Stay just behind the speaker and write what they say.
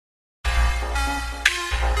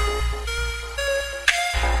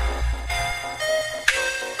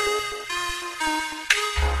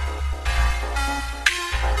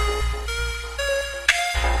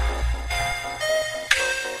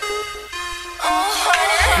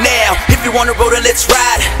Now, if you wanna roll, then let's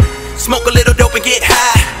ride. Smoke a little dope and get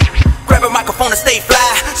high. Grab a microphone and stay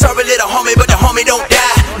fly. Sorry little homie, but the homie don't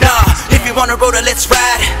die. Nah, if you wanna roll, then let's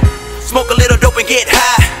ride. Smoke a little dope and get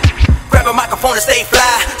high. Grab a microphone and stay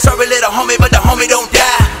fly. Sorry little homie, but the homie don't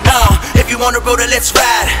die. Nah, if you wanna roll, then let's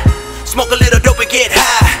ride. Smoke a little dope and get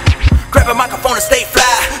high. Grab a microphone and stay fly.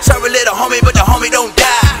 Sorry little homie, but the homie don't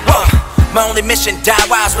die. My only mission, die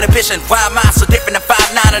wise when I'm pitching. Why am I so different than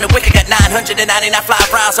 5'9"? And the wicked got 999 fly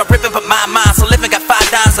rounds. I'm ripping but my mind, so living got 5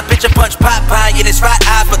 dimes. A bitch a punch Popeye in his right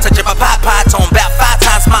eye for touching my Popeye. Tone about 5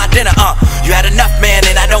 times my dinner, You had enough, man,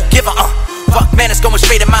 and I don't give a Fuck, man, it's going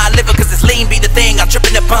straight in my liver, cause this lean be the thing I'm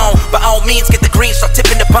tripping upon. By all means, get the green, start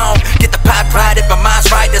tipping the bone. Get the pie pride, if my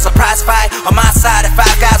mind's right, there's a prize fight on my side of 5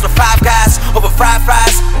 guys with 5 guys over fried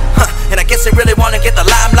fries. And I guess they really wanna get the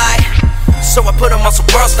limelight, so I put them on some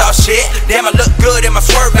world star shit. Damn, I look good in my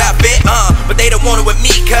swerve outfit, but they don't want it with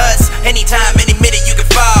me, cuz anytime, any minute you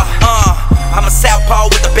can fall. I'm a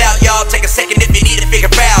southpaw with the belt, y'all. Take a second if you need to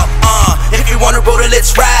figure out. If you wanna roll, then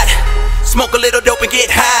let's ride. Smoke a little dope and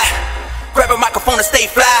get high. Grab a microphone and stay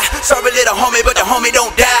fly. Sorry little homie, but the homie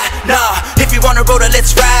don't die. Nah, if you wanna roll, then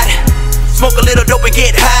let's ride. Smoke a little dope and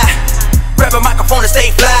get high. Grab a microphone and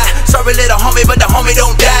stay fly. Sorry little homie, but the homie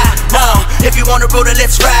don't die. Nah, if you wanna roll, then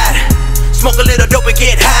let's ride. Smoke a little dope and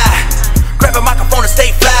get high. Grab a microphone and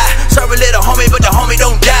stay fly. Sorry little homie, but the homie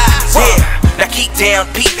don't die. Yeah. Now keep down,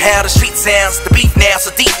 peep how the street sounds. The beef now,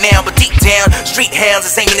 so deep now, but deep down, street hounds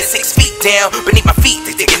is aiming at 6 feet down. Beneath my feet,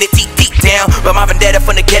 they digging it deep down. But my vendetta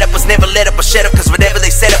from the get up was never let up or shut up, cause whatever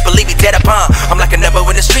they set up, believe me dead up, I'm like a number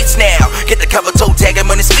in the streets now. Get the cover, toe tag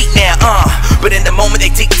him on his feet now, But in the moment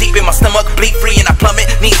they dig deep in my stomach, bleed free and I plummet.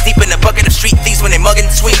 Knees deep in the bucket of street thieves when they mugging,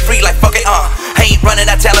 swing free like fuck it, I ain't running,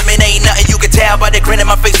 I tell them it ain't nothing. You can tell by the grin in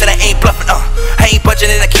my face that I ain't bluffing, I ain't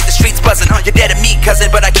budging and I keep the streets buzzing. You're dead to me,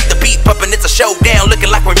 cousin, but I keep the beat pumping. It's a showdown,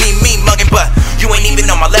 looking like we're me mugging, but you ain't even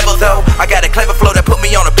on my level though. I got a clever flow that put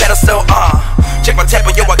me on a pedestal, Check my tempo,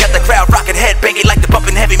 yo, I got the crowd rocking, head banging like the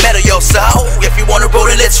bumping heavy metal, yo. So, if you wanna roll,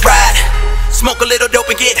 then let's ride. Smoke a little dope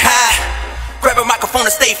and get high. Grab a microphone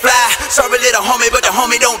and stay fly. Sorry little homie, but the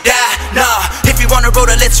homie don't die. Nah, if you wanna roll,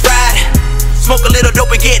 then let's ride. Smoke a little dope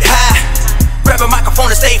and get high. Grab a microphone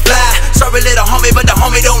and stay fly. Sorry little homie, but the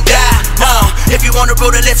homie don't die. Nah, if you wanna roll,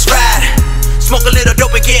 then let's ride. Smoke a little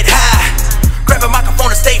dope and get high. Grab a microphone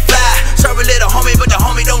and stay fly. Sorry little homie, but the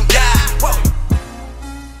homie don't die. Whoa.